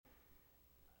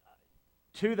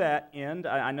to that end,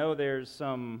 I know there's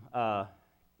some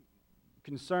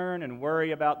concern and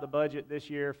worry about the budget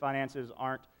this year. Finances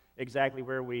aren't exactly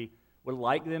where we would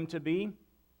like them to be.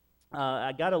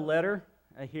 I got a letter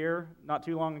here not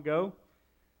too long ago,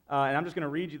 and I'm just going to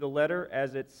read you the letter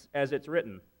as it's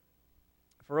written.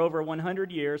 For over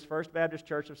 100 years, First Baptist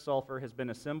Church of Sulphur has been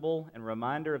a symbol and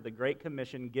reminder of the Great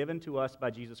Commission given to us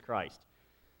by Jesus Christ,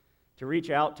 to reach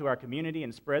out to our community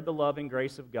and spread the love and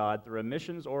grace of God through a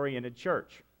missions-oriented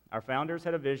church. Our founders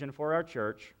had a vision for our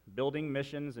church, building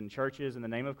missions and churches in the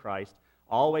name of Christ,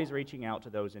 always reaching out to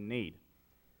those in need.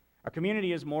 Our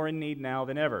community is more in need now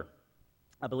than ever.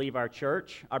 I believe in our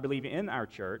church,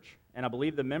 and I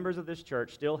believe the members of this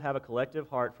church still have a collective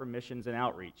heart for missions and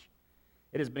outreach.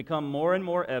 It has become more and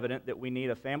more evident that we need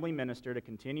a family minister to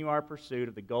continue our pursuit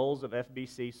of the goals of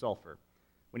FBC Sulphur.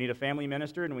 We need a family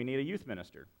minister and we need a youth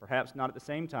minister, perhaps not at the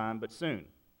same time, but soon.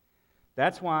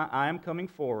 That's why I am coming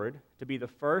forward to be the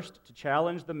first to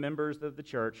challenge the members of the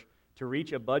church to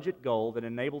reach a budget goal that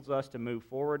enables us to move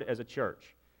forward as a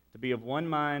church, to be of one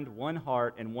mind, one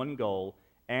heart, and one goal,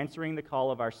 answering the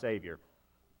call of our Savior.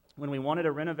 When we wanted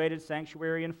a renovated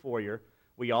sanctuary and foyer,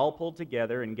 we all pulled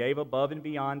together and gave above and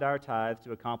beyond our tithe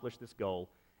to accomplish this goal,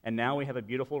 and now we have a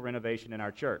beautiful renovation in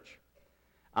our church.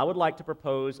 I would like to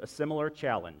propose a similar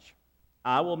challenge.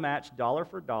 I will match dollar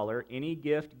for dollar any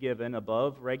gift given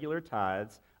above regular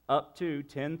tithes up to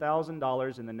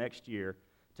 $10,000 in the next year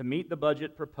to meet the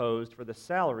budget proposed for the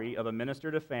salary of a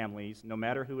minister to families, no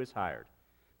matter who is hired.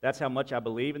 That's how much I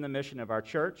believe in the mission of our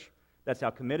church. That's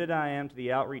how committed I am to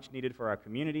the outreach needed for our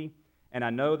community, and I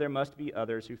know there must be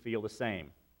others who feel the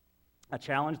same. I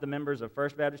challenge the members of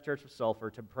First Baptist Church of Sulphur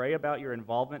to pray about your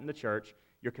involvement in the church,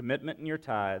 your commitment in your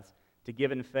tithes, to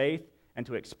give in faith, and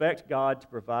to expect God to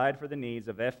provide for the needs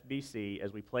of FBC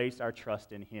as we place our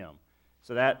trust in Him.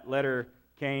 So that letter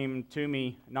came to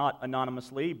me not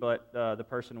anonymously, but the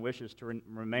person wishes to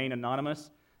remain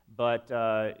anonymous, but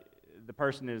the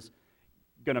person is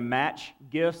going to match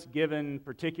gifts given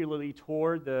particularly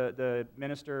toward the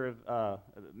minister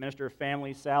of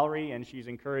family's salary, and she's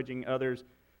encouraging others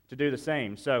to do the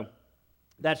same. So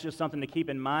that's just something to keep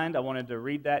in mind. I wanted to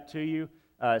read that to you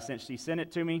since she sent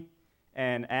it to me,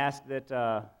 and ask that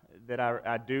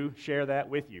I do share that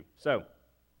with you. So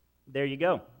there you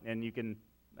go, and you can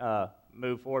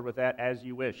move forward with that as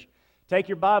you wish. Take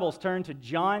your Bibles, turn to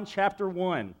John chapter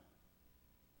 1.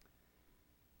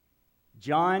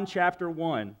 John chapter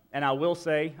 1, and I will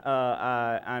say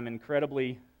I'm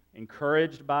incredibly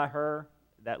encouraged by her,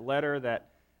 that letter,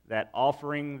 that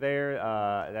offering there,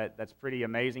 that's pretty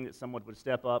amazing that someone would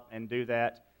step up and do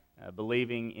that,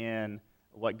 believing in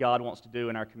what God wants to do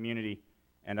in our community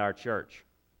and our church.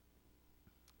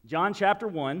 John chapter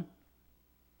 1,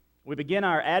 we begin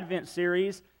our Advent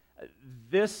series.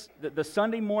 The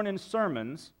Sunday morning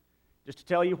sermons, just to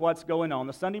tell you what's going on,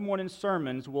 the Sunday morning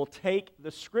sermons will take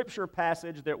the scripture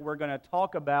passage that we're going to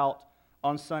talk about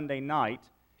on Sunday night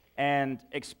and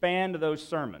expand those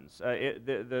sermons,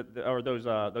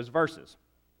 those verses.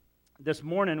 This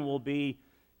morning will be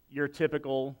your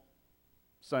typical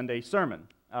Sunday sermon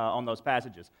on those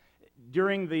passages.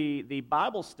 During the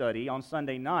Bible study on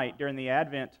Sunday night, during the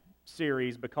Advent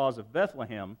series because of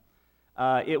Bethlehem,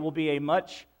 it will be a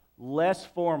much less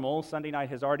formal. Sunday night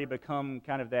has already become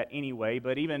kind of that anyway,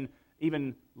 but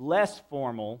even less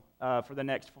formal for the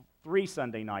next 3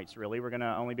 Sunday nights, really. We're going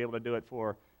to only be able to do it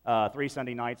for 3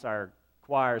 Sunday nights. Our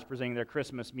choir is presenting their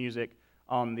Christmas music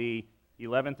on the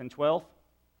 11th and 12th,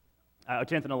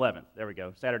 10th and 11th. There we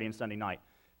go, Saturday and Sunday night.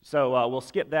 So we'll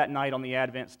skip that night on the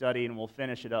Advent study, and we'll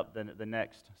finish it up the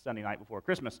next Sunday night before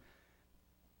Christmas.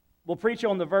 We'll preach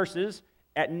on the verses.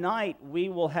 At night, we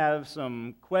will have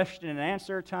some question and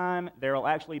answer time. There will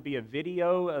actually be a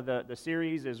video. The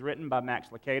series is written by Max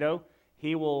Licato.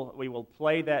 We will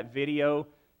play that video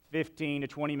 15 to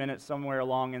 20 minutes somewhere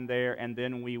along in there, and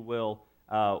then we will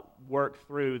work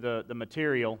through the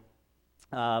material.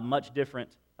 Much different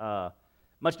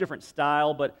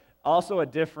style, but also a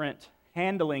different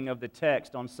handling of the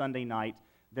text on Sunday night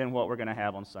than what we're going to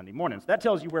have on Sunday mornings. That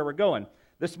tells you where we're going.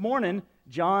 This morning,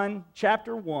 John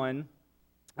chapter 1,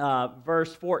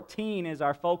 verse 14 is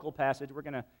our focal passage. We're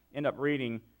going to end up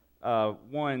reading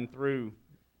 1 through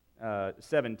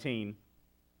 17,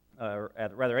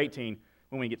 rather 18,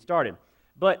 when we get started.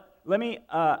 But let me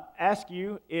ask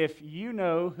you if you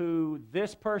know who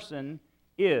this person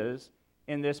is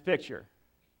in this picture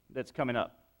that's coming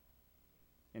up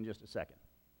in just a second.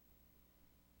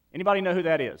 Anybody know who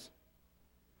that is?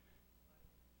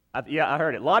 I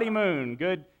heard it. Lottie Moon,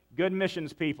 good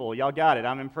missions people. Y'all got it.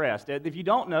 I'm impressed. If you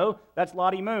don't know, that's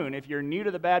Lottie Moon. If you're new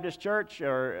to the Baptist church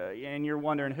and you're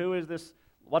wondering who is this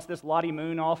what's this Lottie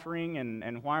Moon offering,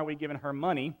 and why are we giving her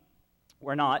money?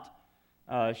 We're not.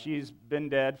 She's been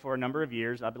dead for a number of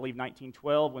years. I believe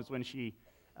 1912 was when she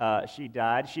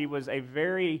died. She was a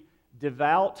very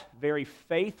devout, very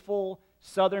faithful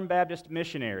Southern Baptist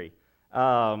missionary.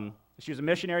 She was a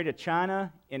missionary to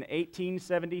China in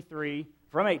 1873,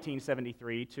 from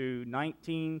 1873 to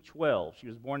 1912. She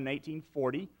was born in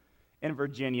 1840 in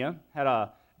Virginia.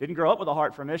 Didn't grow up with a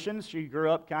heart for missions. She grew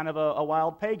up kind of a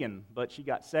wild pagan, but she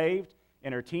got saved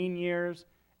in her teen years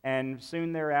and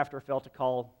soon thereafter felt a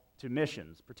call to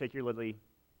missions, particularly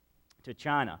to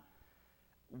China.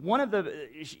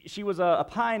 She was a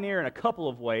pioneer in a couple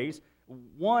of ways.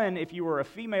 One, if you were a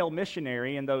female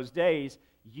missionary in those days,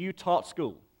 you taught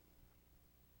school.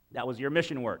 That was your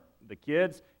mission work. The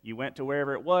kids, you went to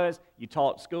wherever it was, you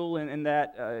taught school in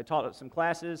that, taught some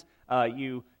classes,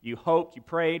 you hoped, you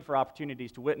prayed for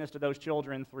opportunities to witness to those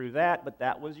children through that, but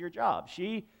that was your job.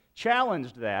 She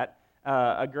challenged that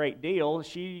a great deal.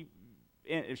 She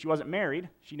wasn't married.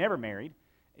 She never married.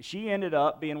 She ended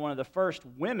up being one of the first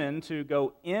women to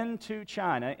go into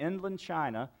China, inland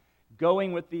China,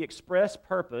 going with the express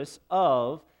purpose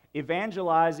of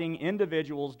evangelizing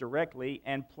individuals directly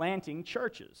and planting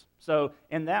churches. So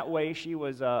in that way, she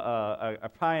was a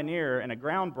pioneer and a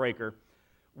groundbreaker.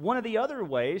 One of the other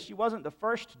ways, she wasn't the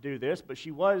first to do this, but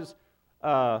she was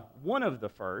one of the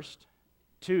first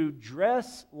to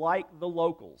dress like the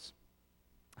locals.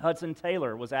 Hudson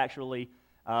Taylor was actually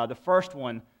the first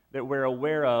one that we're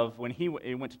aware of when he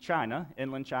went to China.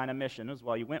 Inland China Mission is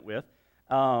what he went with.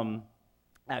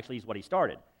 Actually, is what he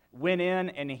started. Went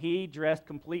in and he dressed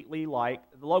completely like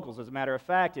the locals. As a matter of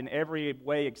fact, in every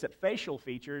way except facial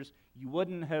features, you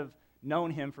wouldn't have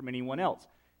known him from anyone else.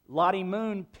 Lottie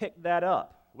Moon picked that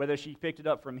up. Whether she picked it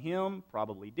up from him,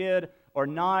 probably did, or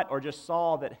not, or just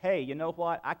saw that, hey, you know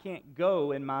what? I can't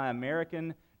go in my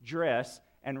American dress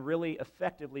and really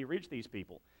effectively reach these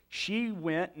people. She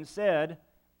went and said,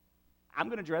 I'm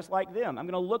going to dress like them. I'm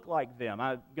going to look like them.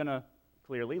 I'm going to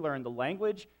clearly learn the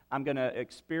language. I'm going to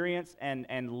experience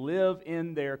and live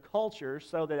in their culture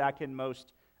so that I can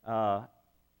most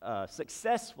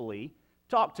successfully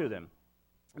talk to them.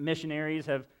 Missionaries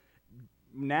have,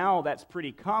 now that's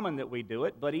pretty common that we do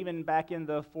it, but even back in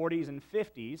the 40s and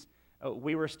 50s,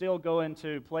 we were still going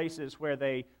to places where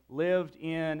they lived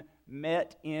in,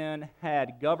 met in,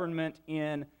 had government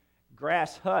in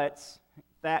grass huts,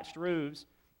 thatched roofs,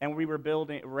 and we were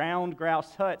building round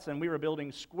grouse huts, and we were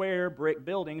building square brick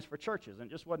buildings for churches, and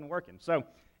it just wasn't working. So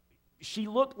she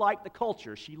looked like the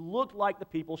culture. She looked like the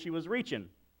people she was reaching.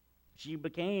 She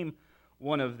became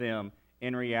one of them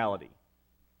in reality.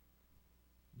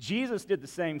 Jesus did the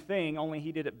same thing, only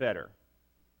he did it better.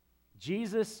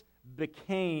 Jesus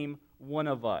became one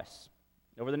of us.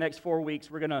 Over the next 4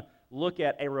 weeks, we're going to look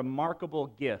at a remarkable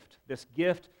gift, this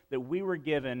gift that we were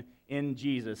given in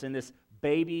Jesus, in this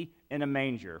baby in a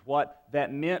manger. What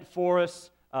that meant for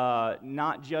us,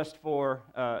 not just for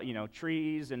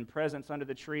trees and presents under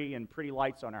the tree and pretty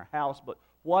lights on our house, but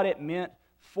what it meant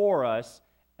for us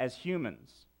as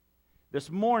humans. This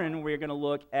morning, we're going to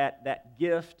look at that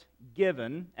gift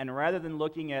given, and rather than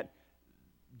looking at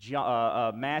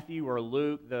Matthew or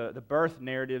Luke, the birth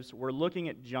narratives, we're looking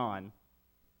at John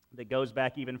that goes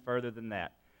back even further than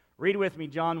that. Read with me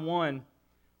John 1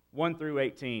 through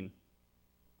 18.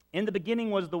 In the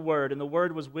beginning was the Word, and the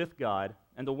Word was with God,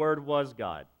 and the Word was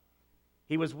God.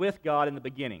 He was with God in the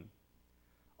beginning.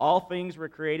 All things were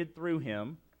created through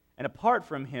him, and apart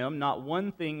from him, not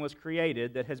one thing was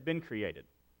created that has been created.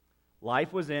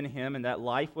 Life was in him, and that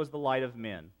life was the light of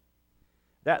men.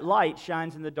 That light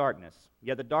shines in the darkness,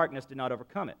 yet the darkness did not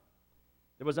overcome it.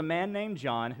 There was a man named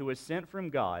John who was sent from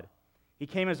God. He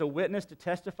came as a witness to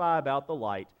testify about the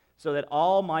light, so that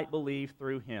all might believe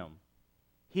through him.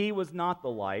 He was not the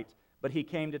light, but he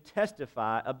came to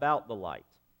testify about the light.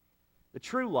 The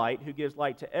true light, who gives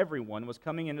light to everyone, was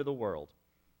coming into the world.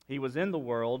 He was in the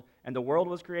world, and the world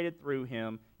was created through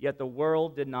him, yet the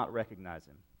world did not recognize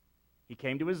him. He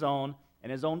came to his own,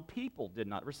 and his own people did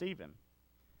not receive him.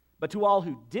 But to all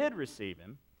who did receive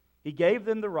him, he gave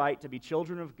them the right to be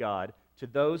children of God, to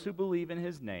those who believe in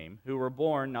his name, who were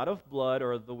born not of blood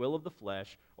or of the will of the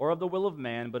flesh or of the will of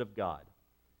man, but of God.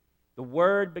 The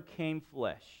Word became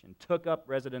flesh and took up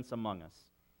residence among us.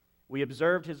 We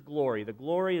observed his glory. The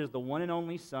glory is the one and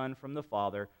only Son from the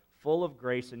Father, full of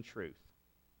grace and truth.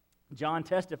 John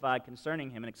testified concerning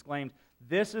him and exclaimed,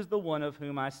 "This is the one of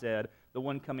whom I said, the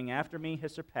one coming after me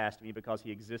has surpassed me because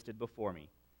he existed before me."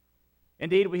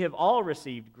 Indeed, we have all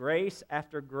received grace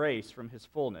after grace from his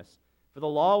fullness. For the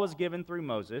law was given through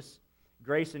Moses,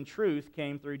 grace and truth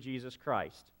came through Jesus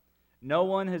Christ. No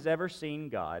one has ever seen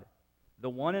God. the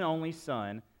one and only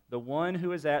Son, the one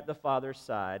who is at the Father's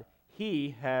side.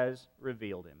 He has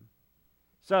revealed him.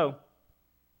 So,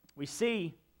 we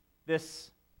see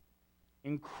this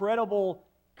incredible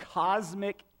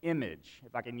cosmic image,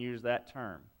 if I can use that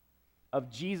term, of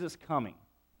Jesus coming.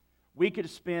 We could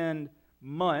spend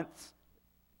months,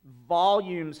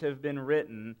 volumes have been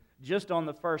written just on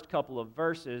the first couple of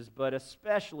verses, but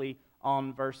especially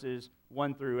on verses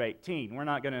 1 through 18. We're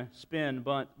not going to spend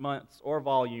months or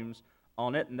volumes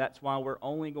on it, and that's why we're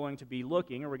only going to be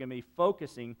looking, or we're going to be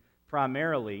focusing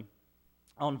primarily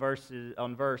on verse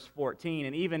 14,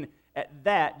 and even at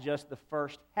that, just the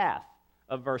first half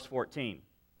of verse 14.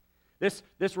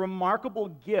 This remarkable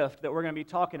gift that we're going to be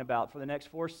talking about for the next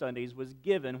 4 Sundays was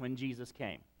given when Jesus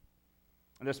came.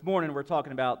 And this morning we're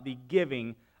talking about the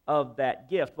giving of that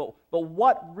gift. But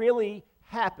what really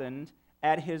happened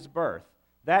at his birth?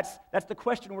 That's the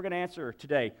question we're going to answer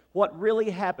today. What really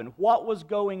happened? What was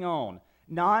going on?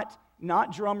 Not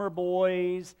drummer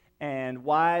boys and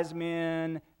wise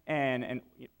men, and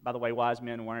by the way, wise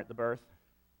men weren't at the birth.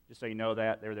 Just so you know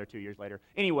that. They were there 2 years later.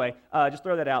 Anyway, just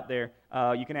throw that out there.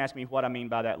 You can ask me what I mean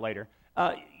by that later.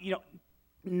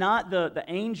 Not the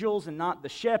angels and not the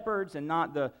shepherds and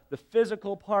not the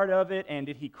physical part of it. And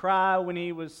did he cry when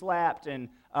he was slapped? And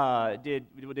was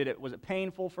it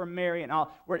painful for Mary? And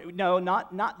all? No,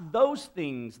 not those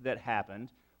things that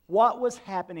happened. What was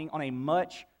happening on a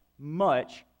much,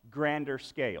 much grander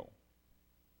scale?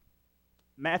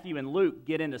 Matthew and Luke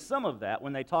get into some of that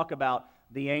when they talk about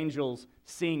the angels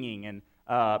singing and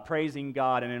praising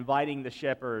God and inviting the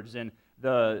shepherds and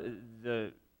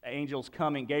the angels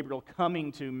coming, Gabriel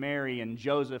coming to Mary and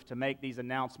Joseph to make these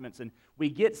announcements. And we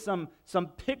get some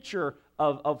picture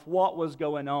of what was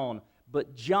going on,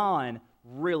 but John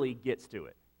really gets to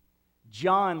it.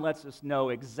 John lets us know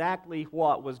exactly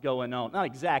what was going on. Not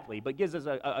exactly, but gives us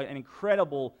an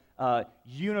incredible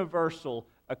universal,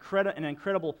 an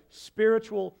incredible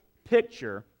spiritual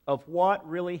picture of what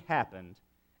really happened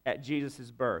at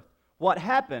Jesus' birth. What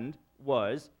happened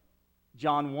was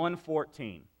John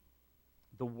 1:14.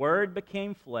 The Word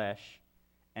became flesh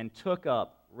and took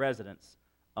up residence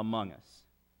among us.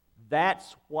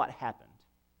 That's what happened.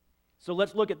 So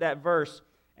let's look at that verse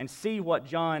and see what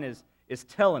John is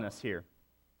telling us here.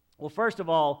 Well, first of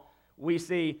all, we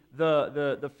see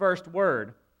the first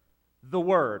word, the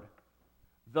Word,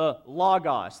 the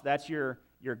Logos. That's your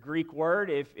Greek word.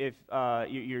 If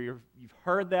you've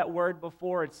heard that word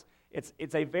before,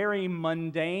 it's a very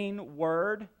mundane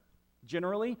word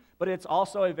generally, but it's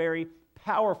also a very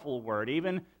powerful word.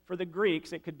 Even for the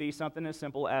Greeks, it could be something as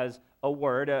simple as a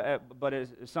word, but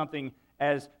as something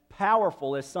as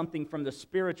powerful as something from the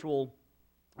spiritual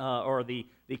or the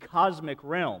cosmic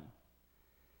realm.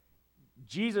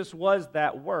 Jesus was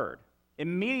that word.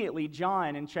 Immediately,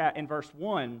 John in verse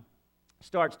 1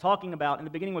 starts talking about, in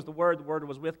the beginning was the Word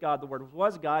was with God, the Word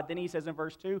was God. Then he says in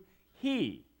verse 2,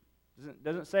 He.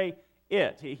 Doesn't say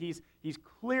it. He's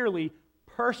clearly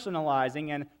personalizing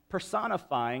and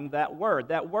personifying that word.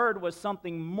 That word was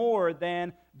something more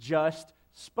than just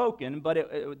spoken, but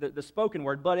the spoken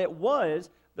word, but it was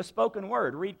the spoken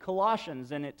word. Read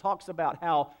Colossians, and it talks about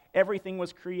how everything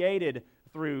was created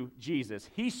through Jesus.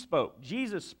 He spoke,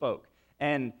 Jesus spoke,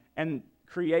 and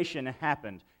creation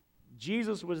happened.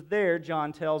 Jesus was there,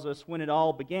 John tells us, when it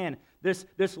all began. This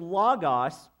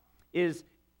Logos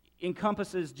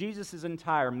encompasses Jesus'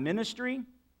 entire ministry,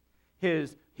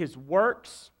 his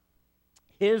works,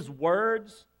 his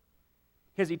words,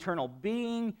 his eternal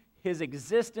being, his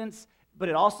existence, but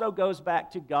it also goes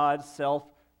back to God's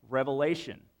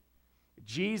self-revelation.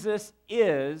 Jesus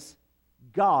is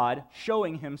God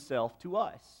showing himself to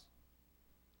us.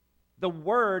 The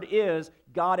Word is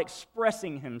God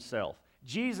expressing himself.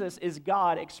 Jesus is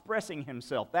God expressing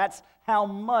himself. That's how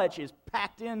much is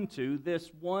packed into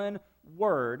this one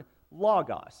word,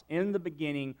 Logos. In the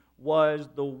beginning was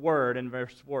the Word. In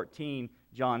verse 14,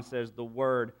 John says the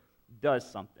Word does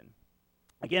something.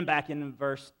 Again, back in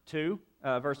verses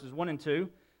 1 and 2,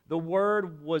 the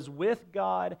Word was with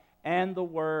God and the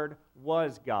Word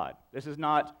was God. This is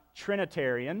not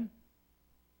Trinitarian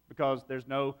because there's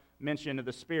no mention of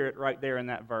the Spirit right there in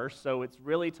that verse. So it's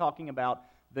really talking about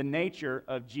the nature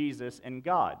of Jesus and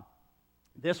God.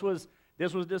 This was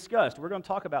discussed. We're going to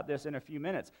talk about this in a few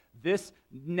minutes. This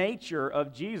nature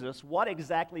of Jesus, what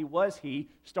exactly was he,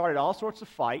 started all sorts of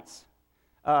fights,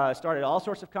 started all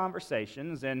sorts of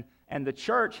conversations, and the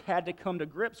church had to come to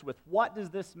grips with what does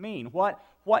this mean?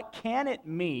 What can it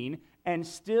mean and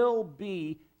still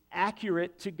be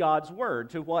accurate to God's Word,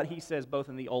 to what he says both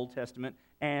in the Old Testament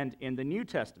and in the New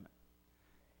Testament?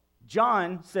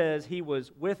 John says he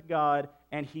was with God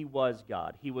and he was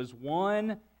God. He was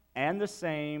one and the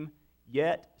same,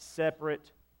 yet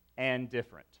separate and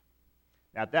different.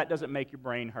 Now, if that doesn't make your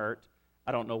brain hurt,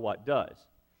 I don't know what does.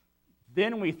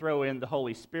 Then we throw in the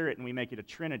Holy Spirit and we make it a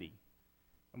Trinity.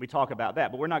 And we talk about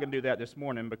that. But we're not going to do that this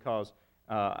morning because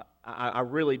I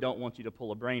really don't want you to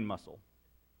pull a brain muscle.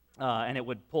 And it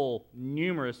would pull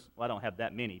numerous, well, I don't have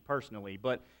that many personally,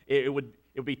 but it would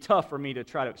be tough for me to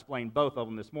try to explain both of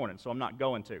them this morning, so I'm not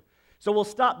going to. So we'll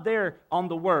stop there on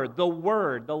the Word, the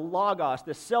Logos,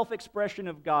 the self-expression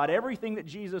of God, everything that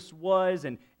Jesus was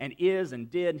and is and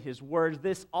did, His words,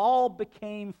 this all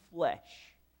became flesh.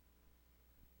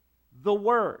 The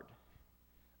Word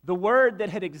that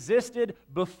had existed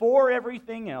before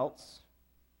everything else,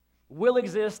 will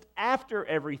exist after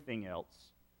everything else.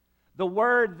 The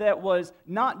Word that was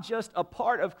not just a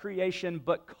part of creation,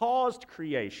 but caused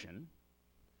creation.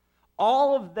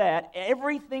 All of that,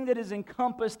 everything that is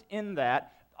encompassed in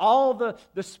that, all the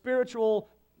spiritual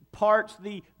parts,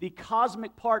 the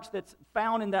cosmic parts that's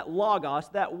found in that Logos,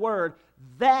 that Word,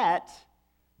 that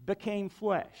became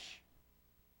flesh.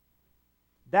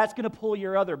 That's going to pull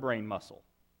your other brain muscle.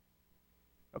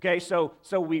 Okay, so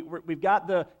we've got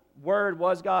the Word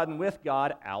was God and with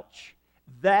God, ouch.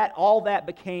 All that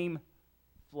became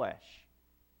flesh.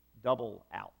 Double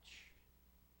ouch.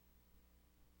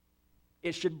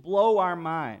 It should blow our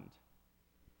mind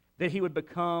that He would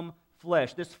become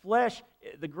flesh. This flesh,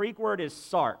 the Greek word is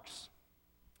sarx.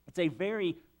 It's a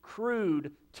very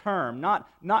crude term,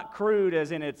 not crude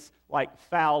as in it's like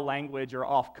foul language or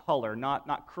off color,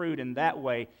 not crude in that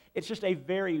way. It's just a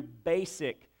very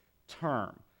basic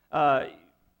term.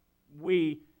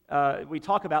 We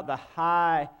talk about the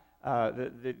high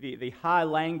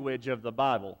language of the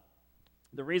Bible.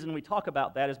 The reason we talk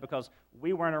about that is because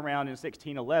we weren't around in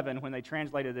 1611 when they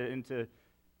translated it into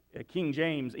King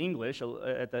James English,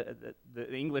 at the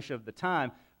English of the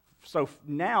time. So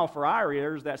now, for our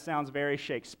ears, that sounds very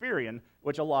Shakespearean,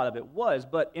 which a lot of it was.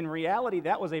 But in reality,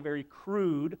 that was a very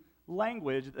crude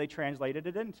language that they translated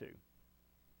it into.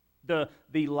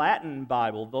 The Latin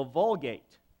Bible, the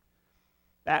Vulgate,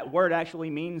 that word actually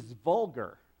means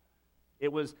vulgar.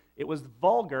 It was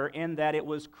vulgar in that it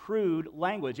was crude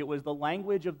language. It was the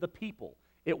language of the people.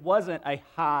 It wasn't a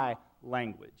high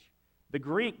language. The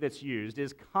Greek that's used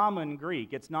is common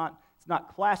Greek. It's not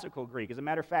classical Greek. As a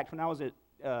matter of fact, when I was at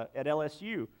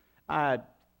LSU, I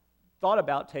thought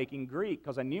about taking Greek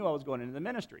because I knew I was going into the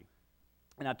ministry.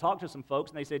 And I talked to some folks,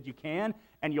 and they said, you can,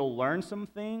 and you'll learn some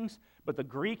things, but the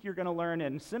Greek you're going to learn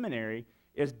in seminary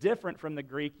is different from the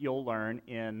Greek you'll learn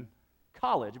in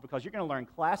college, because you're going to learn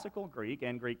classical Greek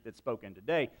and Greek that's spoken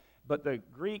today. But the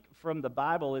Greek from the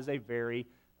Bible is a very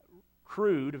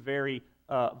crude, very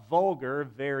vulgar,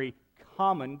 very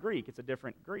common Greek. It's a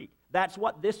different Greek. That's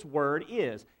what this word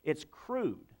is. It's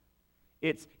crude.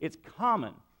 It's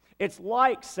common. It's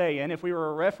like saying, if we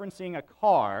were referencing a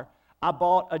car, I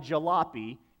bought a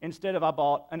jalopy instead of I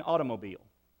bought an automobile.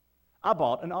 I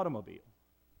bought an automobile.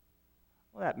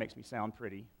 Well, that makes me sound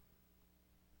pretty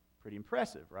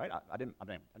impressive, right? I didn't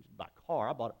just buy a car.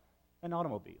 I bought an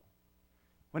automobile.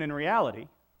 When in reality,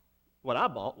 what I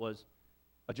bought was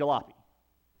a jalopy.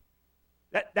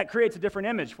 That creates a different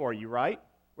image for you, right?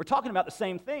 We're talking about the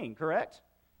same thing, correct?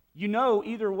 You know,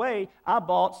 either way, I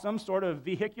bought some sort of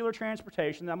vehicular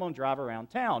transportation that I'm going to drive around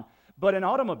town. But an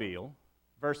automobile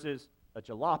versus a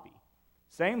jalopy,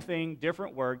 same thing,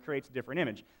 different word, creates a different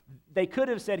image. They could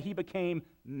have said he became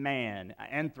man,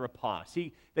 anthropos.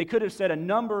 They could have said a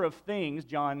number of things,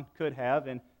 John could have,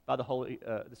 and by the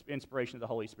inspiration of the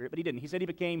Holy Spirit, but he didn't. He said he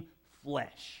became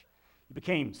flesh. He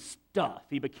became stuff.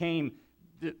 He became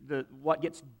what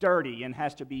gets dirty and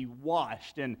has to be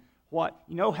washed. And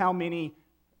you know how many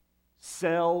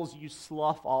cells you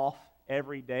slough off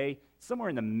every day? Somewhere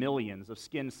in the millions of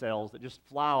skin cells that just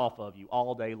fly off of you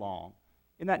all day long.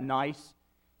 Isn't that nice?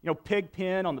 You know,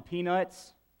 Pigpen on the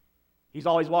Peanuts, he's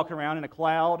always walking around in a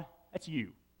cloud. That's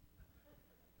you.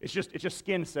 It's just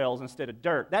skin cells instead of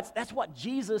dirt. That's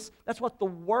what the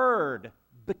Word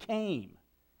became.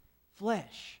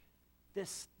 Flesh.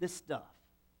 This stuff.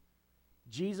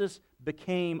 Jesus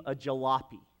became a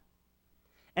jalopy.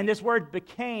 And this word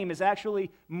became is actually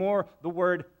more the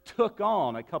word took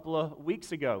on. A couple of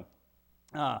weeks ago,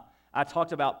 I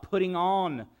talked about putting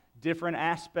on different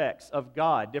aspects of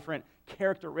God, different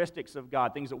characteristics of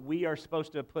God, things that we are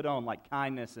supposed to put on, like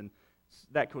kindness and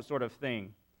that sort of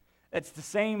thing. It's the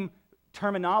same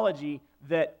terminology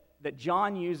that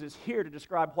John uses here to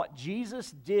describe what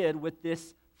Jesus did with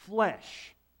this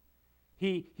flesh.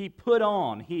 He put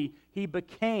on, he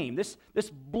became. This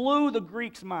blew the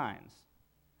Greeks' minds.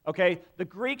 Okay, the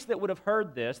Greeks that would have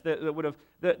heard this, that would have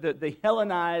the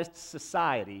Hellenized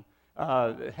society,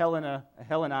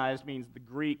 Hellenized means the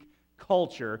Greek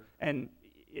culture, and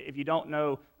if you don't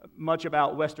know much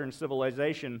about Western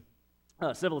civilization,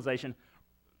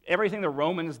 everything the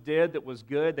Romans did that was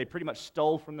good, they pretty much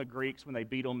stole from the Greeks when they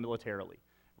beat them militarily.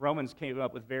 Romans came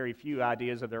up with very few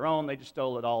ideas of their own. They just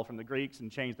stole it all from the Greeks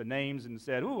and changed the names and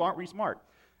said, "Ooh, aren't we smart?"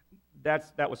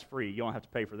 That was free. You don't have to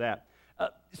pay for that.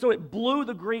 So it blew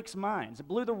the Greeks' minds. It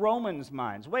blew the Romans'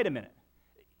 minds. Wait a minute.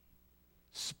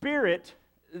 Spirit,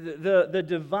 the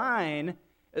divine,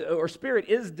 or spirit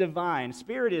is divine.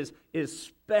 Spirit is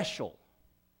special.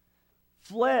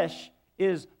 Flesh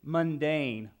is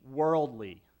mundane,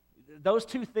 worldly. Those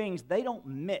two things, they don't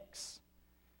mix.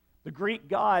 The Greek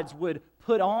gods would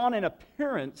put on an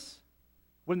appearance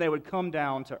when they would come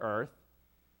down to earth,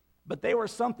 but they were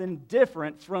something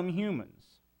different from humans.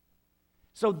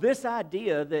 So this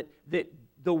idea that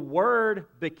the Word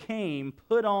became,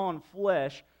 put on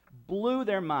flesh, blew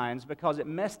their minds because it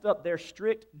messed up their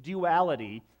strict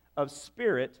duality of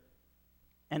spirit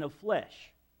and of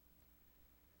flesh.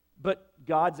 But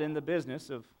God's in the business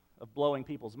of blowing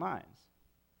people's minds,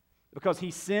 because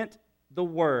He sent the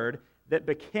Word that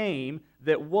became,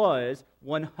 that was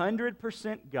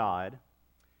 100% God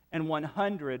and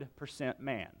 100%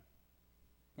 man.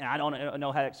 And I don't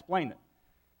know how to explain it.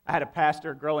 I had a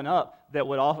pastor growing up that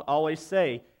would always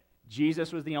say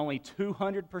Jesus was the only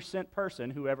 200% person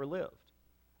who ever lived.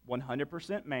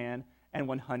 100% man and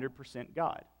 100%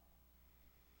 God.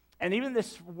 And even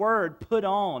this word, put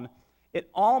on, it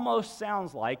almost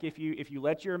sounds like, if you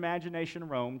let your imagination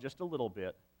roam just a little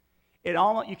bit, you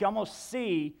can almost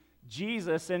see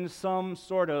Jesus in some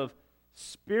sort of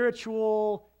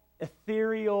spiritual,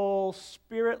 ethereal,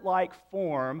 spirit-like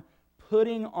form,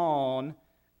 putting on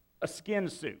a skin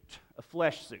suit, a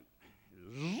flesh suit.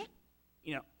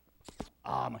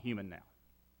 I'm a human now.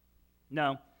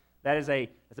 No, that's a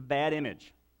bad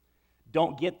image.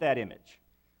 Don't get that image.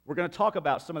 We're going to talk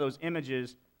about some of those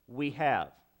images we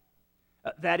have.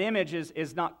 That image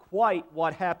is not quite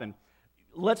what happened.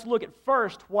 Let's look at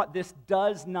first what this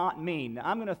does not mean. Now,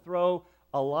 I'm going to throw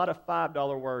a lot of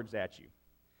 $5 words at you.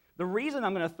 The reason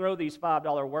I'm going to throw these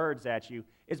 $5 words at you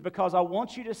is because I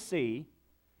want you to see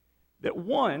that,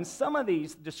 one, some of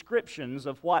these descriptions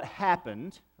of what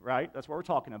happened, right, that's what we're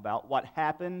talking about, what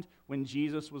happened when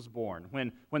Jesus was born,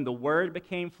 when the Word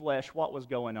became flesh, what was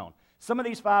going on. Some of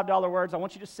these $5 words, I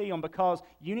want you to see them because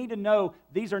you need to know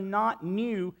these are not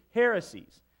new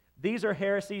heresies. These are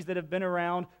heresies that have been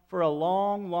around for a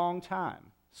long, long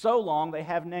time. So long they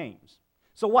have names.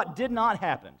 So what did not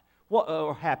happen?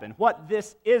 What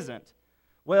this isn't?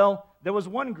 Well, there was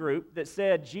one group that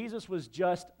said Jesus was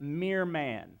just mere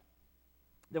man.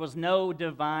 There was no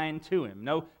divine to him,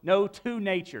 no two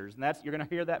natures. And you're going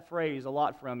to hear that phrase a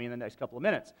lot from me in the next couple of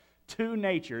minutes. Two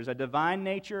natures, a divine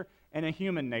nature and a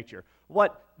human nature.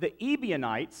 What the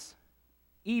Ebionites,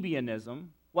 Ebionism,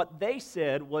 what they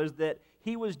said was that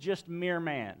he was just mere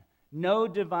man. No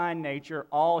divine nature,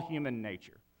 all human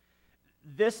nature.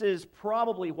 This is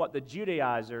probably what the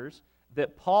Judaizers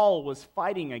that Paul was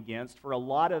fighting against for a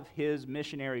lot of his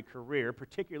missionary career,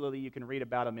 particularly you can read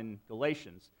about them in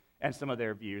Galatians and some of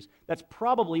their views. That's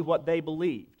probably what they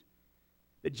believed,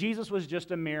 that Jesus was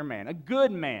just a mere man, a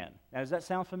good man. Now, does that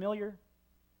sound familiar?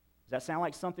 Does that sound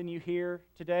like something you hear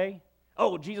today?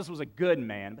 Oh, Jesus was a good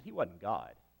man, but he wasn't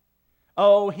God.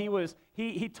 Oh,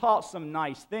 he taught some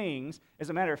nice things. As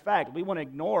a matter of fact, we want to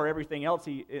ignore everything else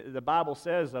the Bible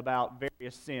says about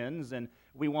various sins, and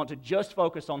we want to just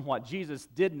focus on what Jesus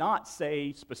did not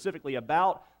say specifically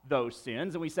about those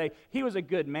sins. And we say, he was a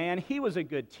good man, he was a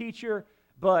good teacher,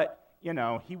 but,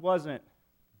 he wasn't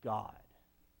God.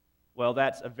 Well,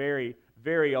 that's a very,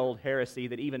 very old heresy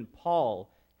that even Paul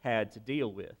had to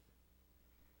deal with.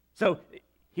 So,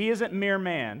 he isn't mere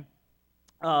man.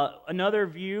 Another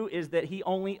view is that he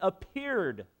only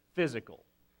appeared physical.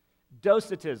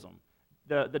 Docetism.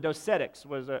 The Docetics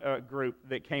was a group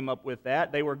that came up with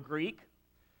that. They were Greek.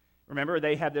 Remember,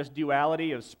 they had this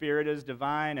duality of spirit is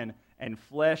divine and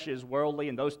flesh is worldly,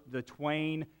 and the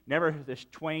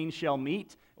twain shall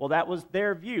meet. Well, that was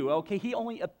their view. Okay, he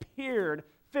only appeared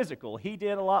physical. He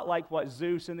did a lot like what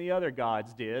Zeus and the other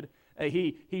gods did.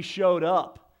 He showed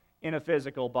up in a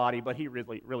physical body, but he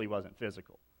really wasn't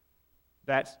physical.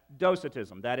 That's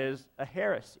Docetism. That is a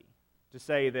heresy to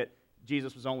say that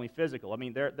Jesus was only physical. I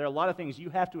mean, there are a lot of things you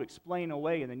have to explain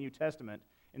away in the New Testament,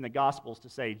 in the Gospels, to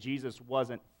say Jesus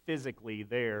wasn't physically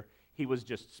there. He was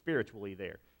just spiritually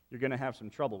there. You're going to have some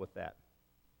trouble with that.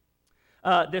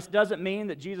 This doesn't mean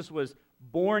that Jesus was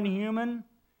born human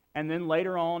and then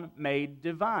later on made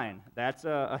divine. That's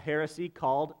a heresy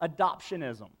called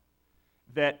adoptionism.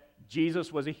 That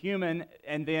Jesus was a human,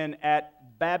 and then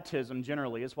at baptism,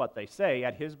 generally is what they say,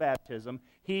 at his baptism,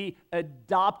 he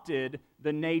adopted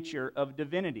the nature of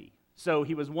divinity. So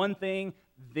he was one thing,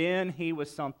 then he was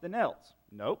something else.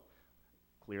 Nope.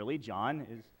 Clearly,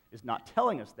 John is not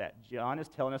telling us that. John is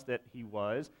telling us that he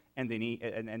was, and then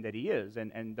and that he is,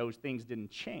 and those things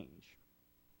didn't change.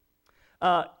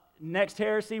 Next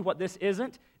heresy, what this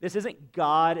isn't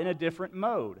God in a different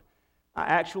mode. I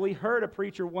actually heard a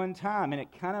preacher one time, and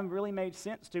it kind of really made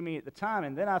sense to me at the time,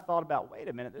 and then I thought about, wait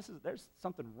a minute, there's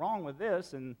something wrong with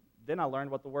this, and then I learned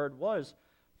what the word was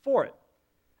for it.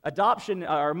 Adoption,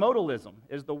 or modalism,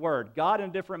 is the word. God in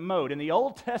a different mode. In the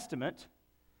Old Testament,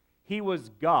 he was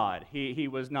God. He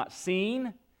was not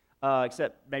seen,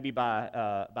 except maybe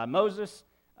by Moses.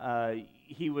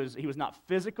 He was not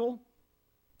physical.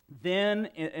 Then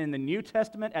in the New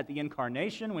Testament, at the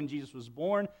incarnation, when Jesus was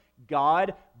born,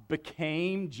 God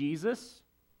became Jesus,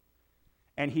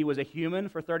 and he was a human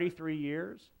for 33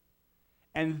 years.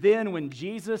 And then when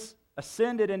Jesus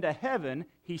ascended into heaven,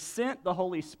 he sent the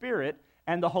Holy Spirit,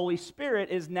 and the Holy Spirit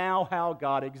is now how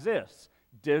God exists.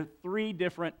 Three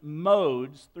different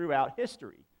modes throughout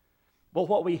history. But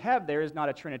what we have there is not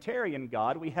a Trinitarian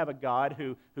God. We have a God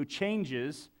who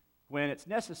changes when it's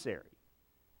necessary.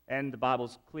 And the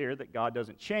Bible's clear that God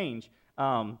doesn't change.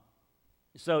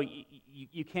 So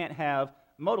you can't have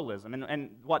modalism. And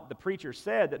what the preacher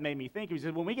said that made me think, he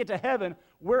said, when we get to heaven,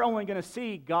 we're only going to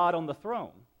see God on the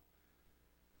throne.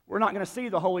 We're not going to see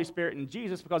the Holy Spirit and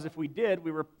Jesus, because if we did,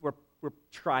 we're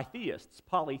tritheists,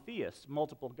 polytheists,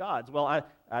 multiple gods. Well,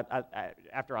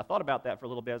 after I thought about that for a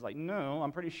little bit, I was like, no,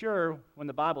 I'm pretty sure when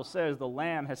the Bible says the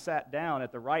Lamb has sat down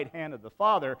at the right hand of the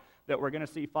Father, that we're going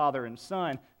to see Father and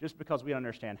Son. Just because we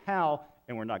understand how,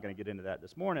 and we're not going to get into that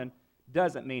this morning,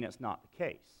 doesn't mean it's not the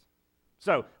case.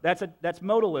 So that's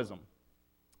modalism.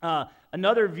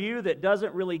 Another view that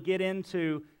doesn't really get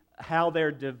into how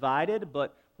they're divided,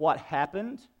 but what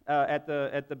happened at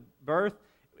the birth,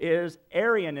 is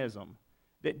Arianism,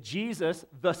 that Jesus,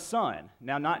 the Son,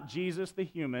 now not Jesus the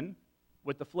human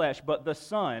with the flesh, but the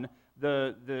Son,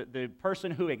 the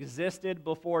person who existed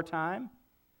before time,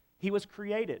 he was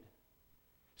created.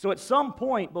 So at some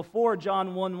point before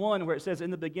John 1:1, where it says, in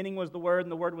the beginning was the Word,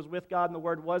 and the Word was with God, and the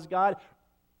Word was God,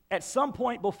 at some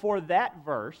point before that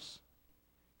verse,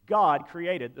 God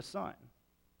created the Son.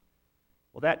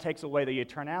 Well, that takes away the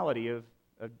eternality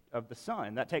of the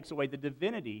Son. That takes away the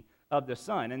divinity of the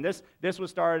Son. And this was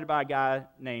started by a guy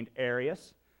named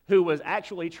Arius, who was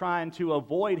actually trying to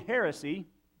avoid heresy,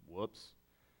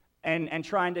 and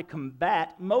trying to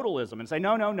combat modalism and say,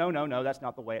 no, that's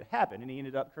not the way it happened. And he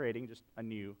ended up creating just a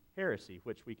new heresy,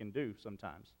 which we can do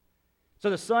sometimes. So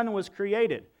the Son was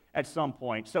created at some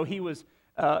point. So it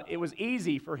was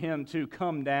easy for him to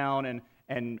come down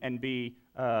and be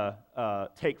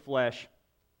take flesh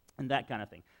and that kind of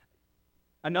thing.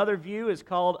 Another view is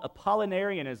called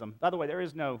Apollinarianism. By the way, there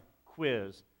is no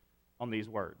quiz on these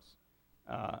words.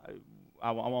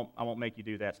 I won't make you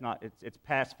do that. It's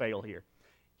pass-fail here.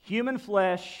 Human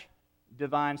flesh,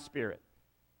 divine spirit.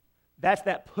 That's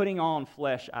that putting on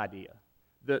flesh idea.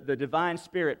 The divine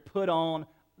spirit put on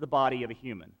the body of a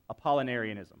human,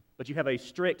 Apollinarianism. But you have a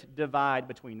strict divide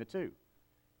between the two.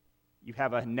 You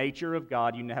have a nature of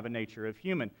God, you have a nature of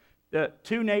human. The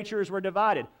two natures were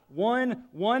divided. One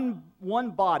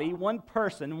body, one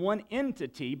person, one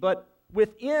entity, but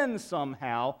within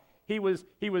somehow, he was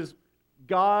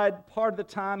God part of the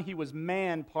time, he was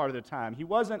man part of the time. He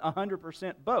wasn't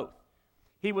 100% both.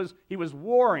 He was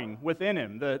warring within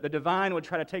him. The divine would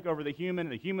try to take over the human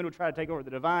would try to take over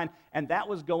the divine, and that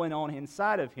was going on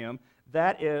inside of him.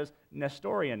 That is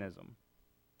Nestorianism.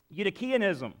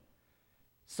 Eutychianism.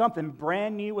 Something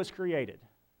brand new was created.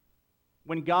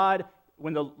 When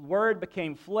the Word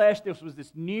became flesh, this was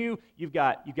this new, you've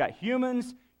got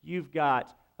humans, you've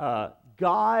got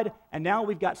God, and now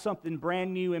we've got something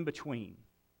brand new in between.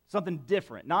 Something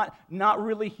different. Not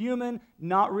really human,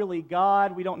 not really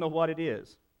God. We don't know what it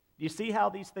is. Do you see how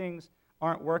these things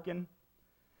aren't working?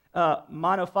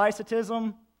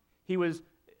 Monophysitism,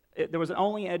 there was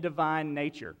only a divine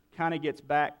nature. Kind of gets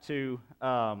back to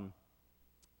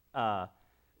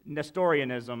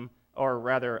Nestorianism, or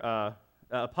rather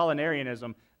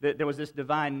Apollinarianism. There was this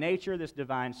divine nature, this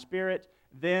divine spirit.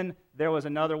 Then there was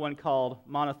another one called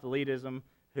monothelitism,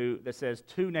 that says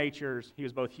two natures. He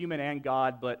was both human and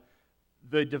God, but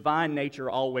the divine nature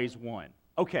always won.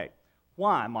 Okay,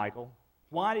 why, Michael?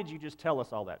 Why did you just tell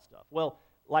us all that stuff? Well,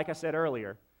 like I said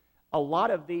earlier, a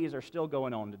lot of these are still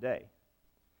going on today.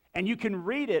 And you can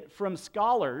read it from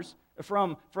scholars, you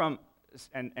can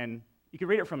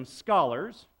read it from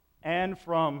scholars and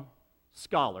from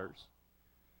scholars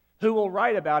who will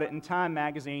write about it in Time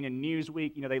Magazine and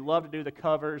Newsweek. You know, they love to do the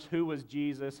covers, who was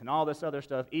Jesus, and all this other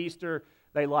stuff. Easter,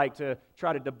 they like to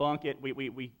try to debunk it.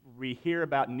 We hear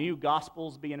about new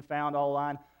gospels being found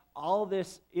online. All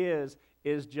this is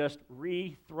just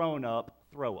re-thrown up,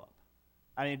 throw up.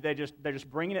 I mean, they're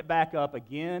just bringing it back up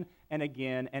again and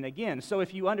again and again. So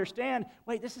if you understand,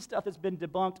 wait, this is stuff that's been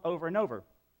debunked over and over.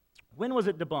 When was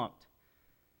it debunked?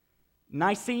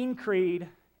 Nicene Creed,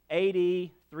 AD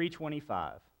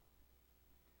 325.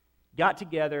 Got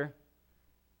together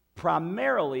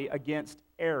primarily against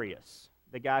Arius,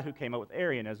 the guy who came up with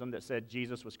Arianism that said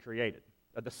Jesus was created,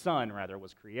 the Son, rather,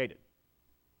 was created.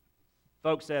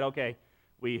 Folks said, okay,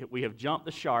 we have jumped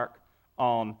the shark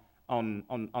on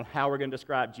how we're going to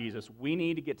describe Jesus. We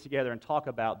need to get together and talk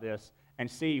about this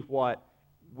and see what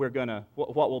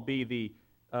will be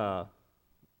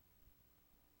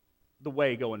the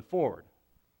way going forward.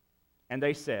 And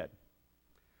they said,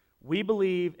 we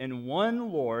believe in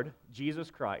one Lord, Jesus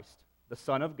Christ, the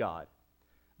Son of God,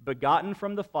 begotten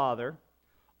from the Father,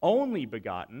 only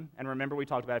begotten, and remember we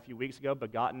talked about it a few weeks ago,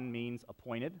 begotten means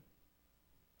appointed.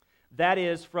 That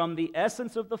is, from the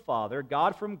essence of the Father,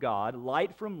 God from God,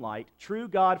 light from light, true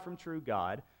God from true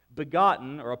God,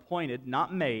 begotten or appointed,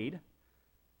 not made,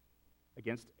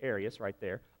 against Arius right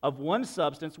there, of one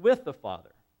substance with the Father,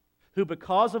 who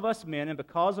because of us men and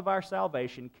because of our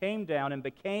salvation came down and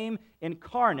became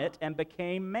incarnate and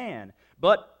became man.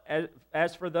 But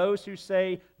as for those who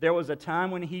say there was a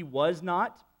time when he was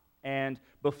not, and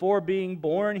before being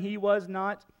born he was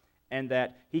not, and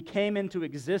that he came into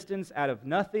existence out of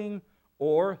nothing,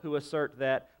 or who assert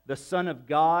that the Son of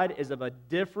God is of a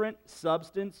different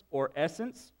substance or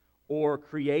essence, or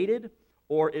created,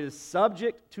 or is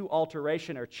subject to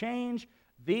alteration or change,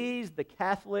 these the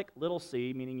Catholic, little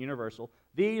c, meaning universal,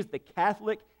 these the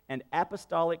Catholic and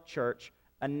Apostolic Church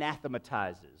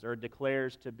anathematizes or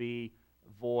declares to be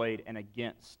void and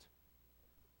against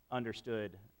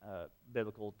understood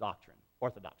biblical doctrine,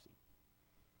 orthodoxy.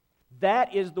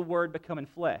 That is the Word becoming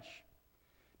flesh.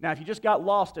 Now, if you just got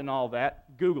lost in all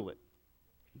that, Google it.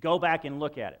 Go back and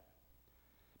look at it.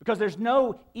 Because there's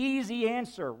no easy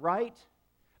answer, right?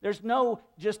 There's no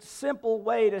just simple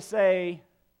way to say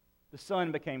the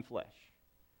Son became flesh.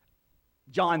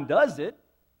 John does it,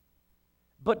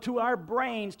 but to our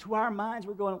brains, to our minds,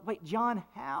 we're going, wait, John,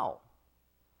 how?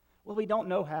 Well, we don't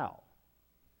know how.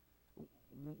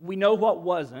 We know what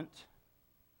wasn't.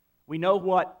 We know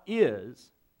what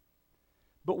is.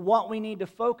 But what we need to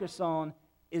focus on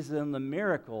is in the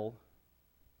miracle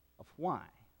of why.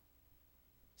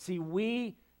 See,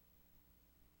 we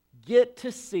get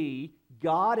to see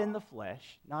God in the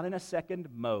flesh, not in a second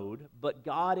mode, but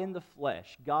God in the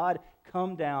flesh. God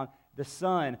come down, the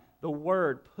Son, the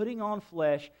Word, putting on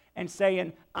flesh and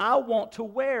saying, I want to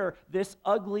wear this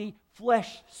ugly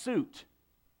flesh suit.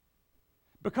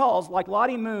 Because, like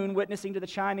Lottie Moon witnessing to the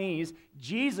Chinese,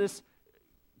 Jesus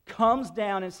comes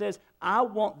down and says, I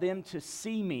want them to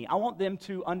see me. I want them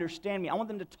to understand me. I want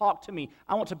them to talk to me.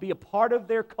 I want to be a part of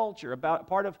their culture, about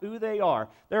part of who they are.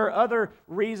 There are other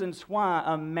reasons why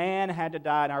a man had to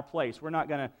die in our place. We're not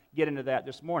going to get into that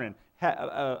this morning.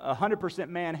 100%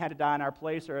 man had to die in our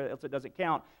place, or else it doesn't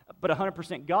count. But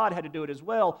 100% God had to do it as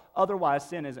well. Otherwise,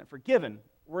 sin isn't forgiven.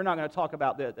 We're not going to talk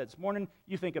about that this morning.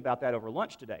 You think about that over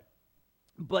lunch today.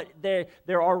 But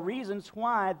there are reasons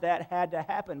why that had to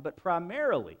happen. But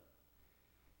primarily,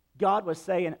 God was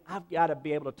saying, I've got to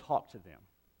be able to talk to them.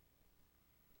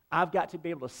 I've got to be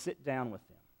able to sit down with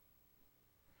them.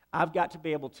 I've got to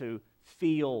be able to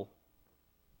feel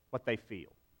what they feel.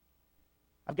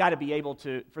 I've got to be able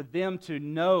to, for them to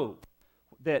know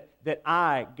that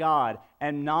I, God,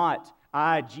 am not,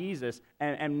 I, Jesus,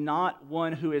 am not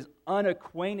one who is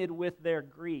unacquainted with their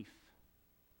grief.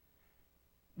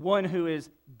 One who has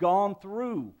gone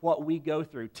through what we go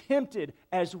through, tempted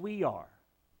as we are.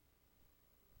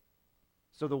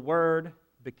 So the Word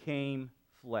became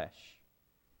flesh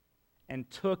and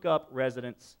took up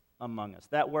residence among us.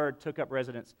 That word, took up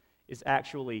residence, is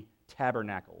actually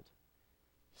tabernacled.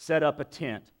 Set up a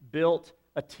tent, built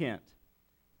a tent.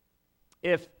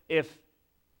 If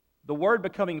the word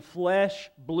becoming flesh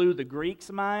blew the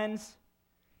Greeks' minds,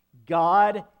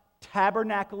 God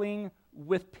tabernacling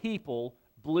with people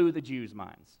blew the Jews'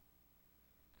 minds.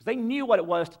 Because they knew what it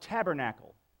was to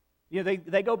tabernacle. You know,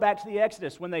 they go back to the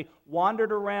Exodus when they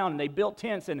wandered around and they built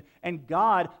tents, and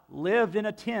God lived in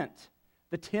a tent,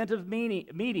 the tent of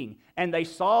meeting, and they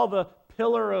saw the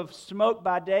pillar of smoke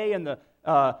by day and the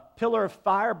pillar of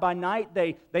fire by night.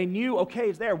 They knew, okay,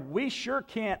 it's there. We sure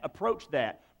can't approach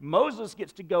that. Moses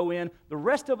gets to go in. The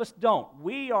rest of us don't.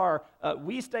 We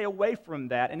stay away from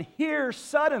that. And here,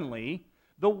 suddenly,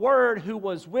 The Word, who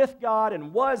was with God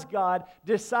and was God,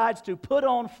 decides to put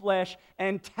on flesh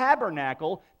and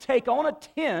tabernacle, take on a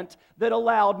tent that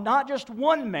allowed not just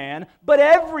one man, but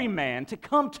every man to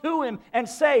come to him and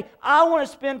say, I want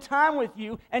to spend time with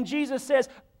you. And Jesus says,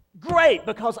 great,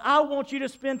 because I want you to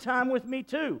spend time with me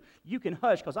too. You can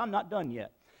hush because I'm not done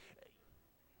yet.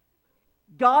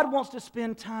 God wants to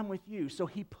spend time with you, so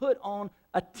He put on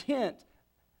a tent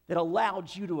that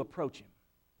allowed you to approach Him.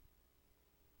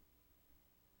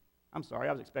 I'm sorry,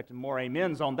 I was expecting more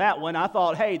amens on that one. I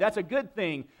thought, hey, that's a good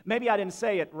thing. Maybe I didn't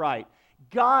say it right.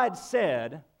 God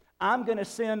said, I'm going to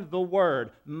send the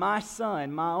Word, my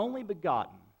Son, my only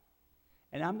begotten,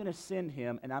 and I'm going to send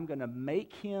Him, and I'm going to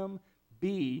make Him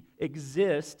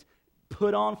exist,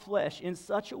 put on flesh in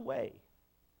such a way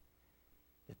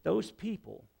that those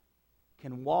people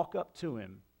can walk up to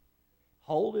Him,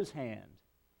 hold His hand,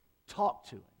 talk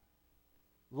to Him,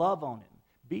 love on Him,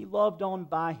 be loved on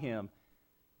by Him,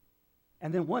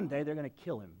 and then one day they're going to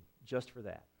kill Him just for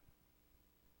that.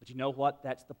 But you know what?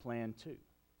 That's the plan too.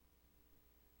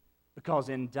 Because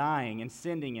in dying and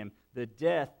sending Him, the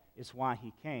death is why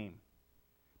He came.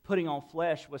 Putting on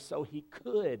flesh was so He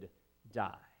could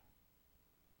die.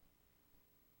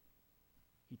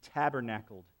 He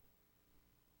tabernacled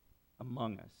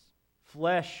among us.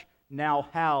 Flesh now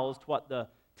housed what the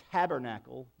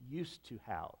tabernacle used to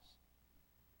house.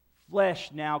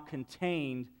 Flesh now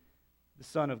contained the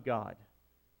Son of God.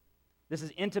 This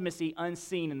is intimacy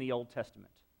unseen in the Old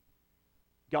Testament.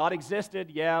 God existed,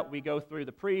 yeah, we go through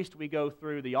the priest, we go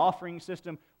through the offering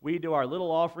system, we do our little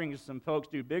offerings, some folks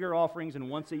do bigger offerings, and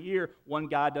once a year, one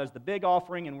guy does the big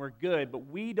offering, and we're good, but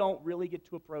we don't really get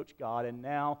to approach God, and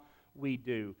now we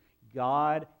do.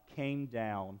 God came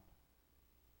down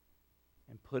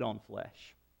and put on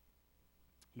flesh.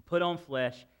 He put on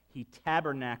flesh, He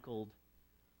tabernacled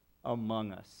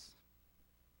among us.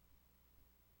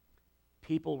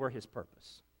 People were His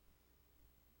purpose.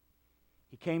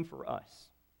 He came for us.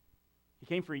 He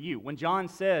came for you. When John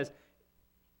says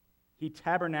He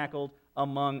tabernacled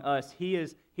among us, he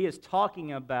is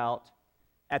talking about,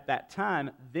 at that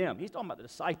time, them. He's talking about the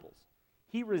disciples.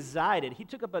 He resided. He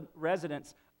took up a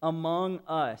residence among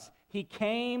us. He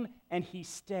came and He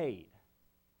stayed.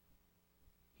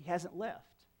 He hasn't left.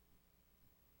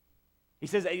 He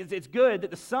says, it's good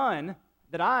that the Son,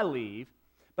 that I leave,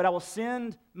 but I will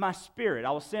send my Spirit.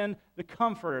 I will send the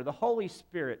Comforter, the Holy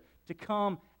Spirit, to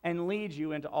come and lead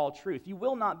you into all truth. You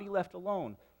will not be left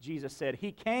alone, Jesus said.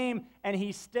 He came and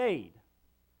He stayed.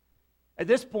 At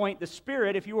this point, the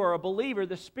Spirit, if you are a believer,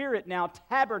 the Spirit now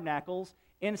tabernacles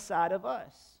inside of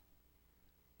us.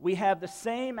 We have the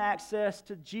same access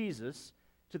to Jesus,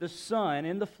 to the Son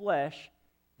in the flesh,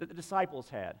 that the disciples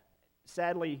had.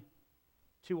 Sadly,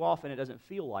 too often it doesn't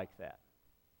feel like that.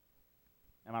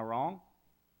 Am I wrong?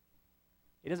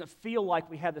 It doesn't feel like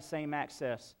we have the same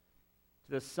access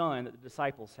to the Son that the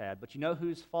disciples had. But you know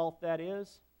whose fault that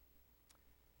is?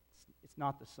 It's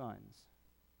not the Son's.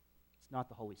 It's not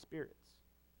the Holy Spirit's.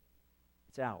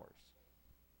 It's ours.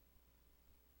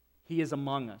 He is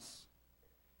among us.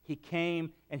 He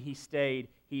came and He stayed.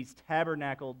 He's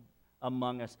tabernacled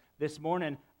among us. This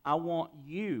morning, I want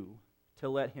you to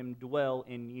let Him dwell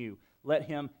in you. Let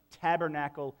Him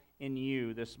tabernacle in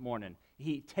you this morning.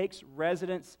 He takes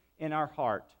residence in our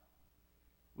heart.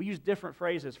 We use different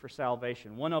phrases for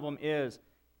salvation. One of them is,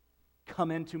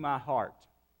 come into my heart.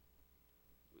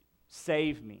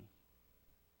 Save me.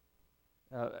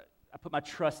 I put my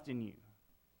trust in you.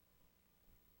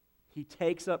 He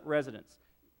takes up residence.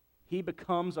 He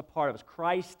becomes a part of us.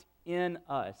 Christ in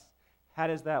us. How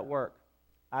does that work?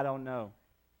 I don't know.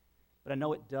 But I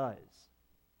know it does.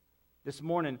 This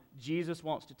morning, Jesus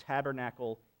wants to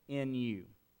tabernacle in you.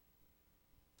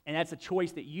 And that's a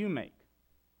choice that you make.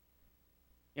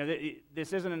 You know,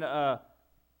 this isn't a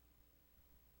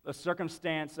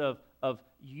circumstance of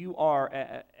you are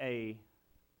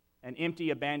an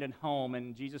empty, abandoned home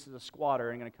and Jesus is a squatter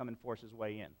and going to come and force His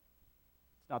way in.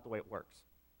 It's not the way it works.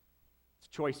 It's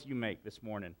a choice you make this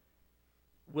morning.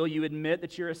 Will you admit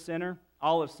that you're a sinner?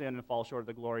 All have sinned and fall short of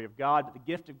the glory of God, but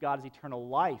the gift of God is eternal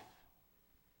life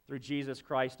through Jesus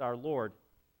Christ our Lord.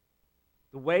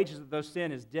 The wages of those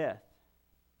sin is death.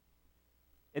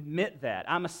 Admit that.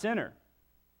 I'm a sinner.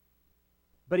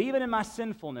 But even in my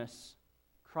sinfulness,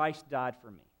 Christ died for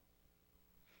me.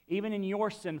 Even in your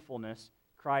sinfulness,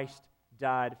 Christ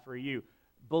died for you.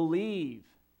 Believe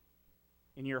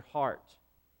in your heart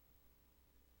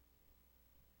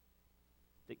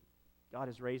that God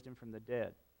has raised Him from the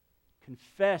dead.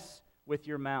 Confess with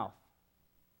your mouth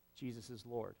Jesus is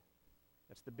Lord.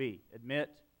 That's the B. Admit,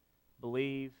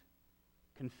 believe,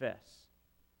 confess.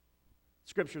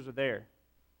 Scriptures are there.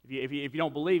 If you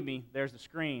don't believe me, there's the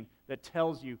screen that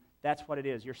tells you that's what it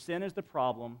is. Your sin is the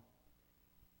problem.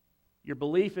 Your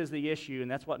belief is the issue, and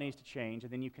that's what needs to change.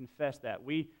 And then you confess that.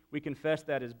 We confess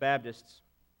that as Baptists,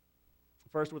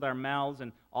 first with our mouths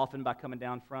and often by coming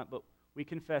down front, but we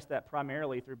confess that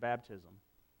primarily through baptism.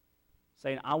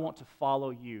 Saying, I want to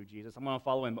follow you, Jesus. I'm going to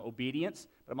follow in obedience,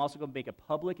 but I'm also going to make a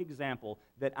public example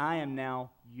that I am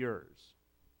now yours.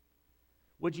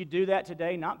 Would you do that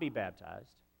today? Not be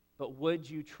baptized, but would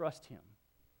you trust him?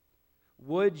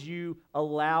 Would you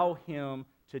allow him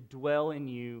to dwell in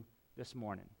you this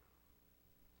morning?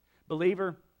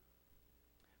 Believer,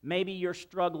 maybe you're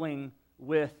struggling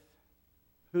with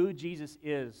who Jesus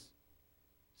is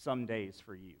some days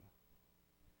for you.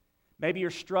 Maybe you're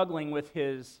struggling with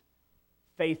his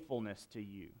faithfulness to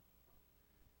you.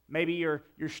 Maybe you're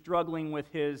struggling with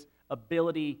his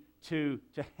ability to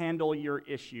handle your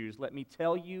issues. Let me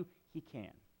tell you, he can.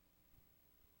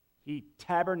 He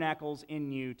tabernacles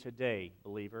in you today,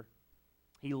 believer.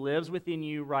 He lives within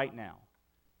you right now.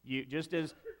 You, just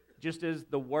as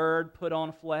the Word put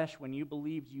on flesh, when you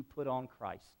believed, you put on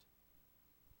Christ.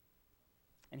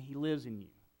 And he lives in you.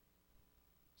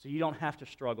 So you don't have to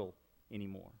struggle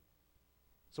anymore.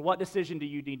 So what decision do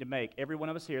you need to make? Every one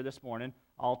of us here this morning,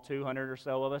 all 200 or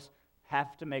so of us,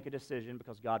 have to make a decision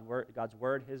because God's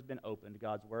Word has been opened.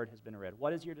 God's Word has been read.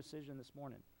 What is your decision this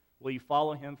morning? Will you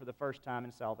follow him for the first time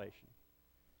in salvation?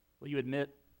 Will you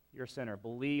admit you're a sinner,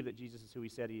 believe that Jesus is who he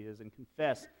said he is, and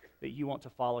confess that you want to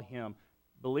follow him?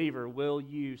 Believer, will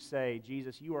you say,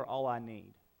 Jesus, you are all I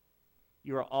need.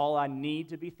 You are all I need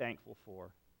to be thankful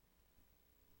for.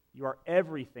 You are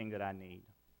everything that I need.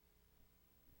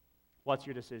 What's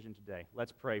your decision today?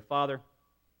 Let's pray. Father,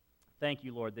 thank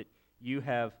you, Lord, that you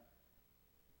have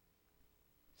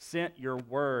sent your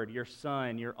Word, your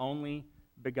Son, your only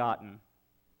begotten,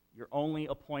 your only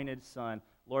appointed Son.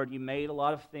 Lord, you made a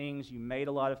lot of things. You made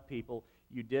a lot of people.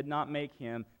 You did not make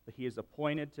him, but he is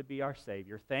appointed to be our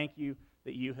Savior. Thank you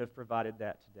that you have provided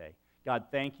that today. God,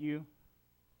 thank you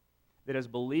that as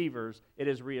believers, it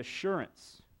is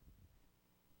reassurance,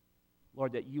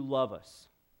 Lord, that you love us.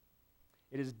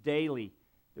 It is daily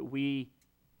that we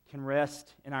can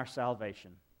rest in our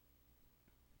salvation,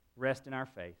 rest in our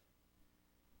faith.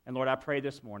 And Lord, I pray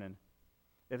this morning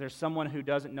that there's someone who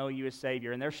doesn't know you as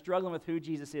Savior, and they're struggling with who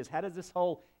Jesus is. How does this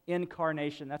whole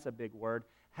incarnation, that's a big word,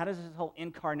 how does this whole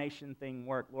incarnation thing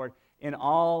work, Lord? In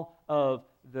all of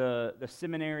the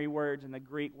seminary words and the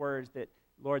Greek words that,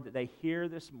 Lord, that they hear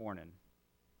this morning,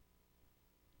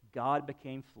 God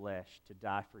became flesh to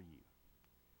die for you.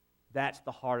 That's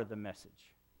the heart of the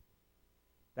message.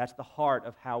 That's the heart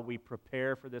of how we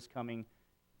prepare for this coming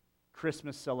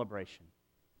Christmas celebration.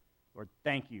 Lord,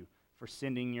 thank you for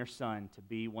sending your Son to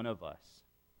be one of us,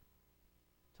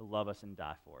 to love us and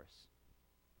die for us.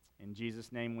 In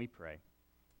Jesus' name we pray.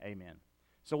 Amen.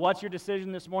 So what's your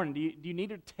decision this morning? Do you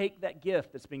need to take that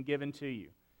gift that's been given to you?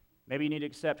 Maybe you need to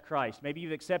accept Christ. Maybe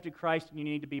you've accepted Christ and you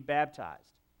need to be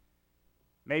baptized.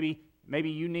 Maybe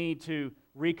you need to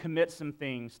recommit some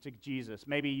things to Jesus.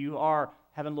 Maybe you are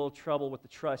having a little trouble with the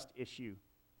trust issue.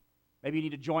 Maybe you need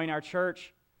to join our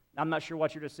church. I'm not sure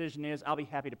what your decision is. I'll be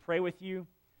happy to pray with you.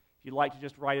 If you'd like to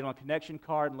just write it on a connection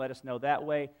card and let us know that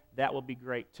way, that will be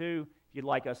great too. If you'd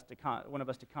like us to one of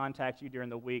us to contact you during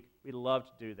the week, we'd love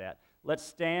to do that. Let's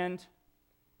stand.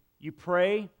 You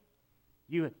pray.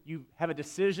 You have a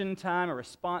decision time, a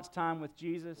response time with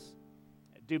Jesus.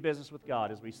 Do business with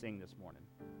God as we sing this morning.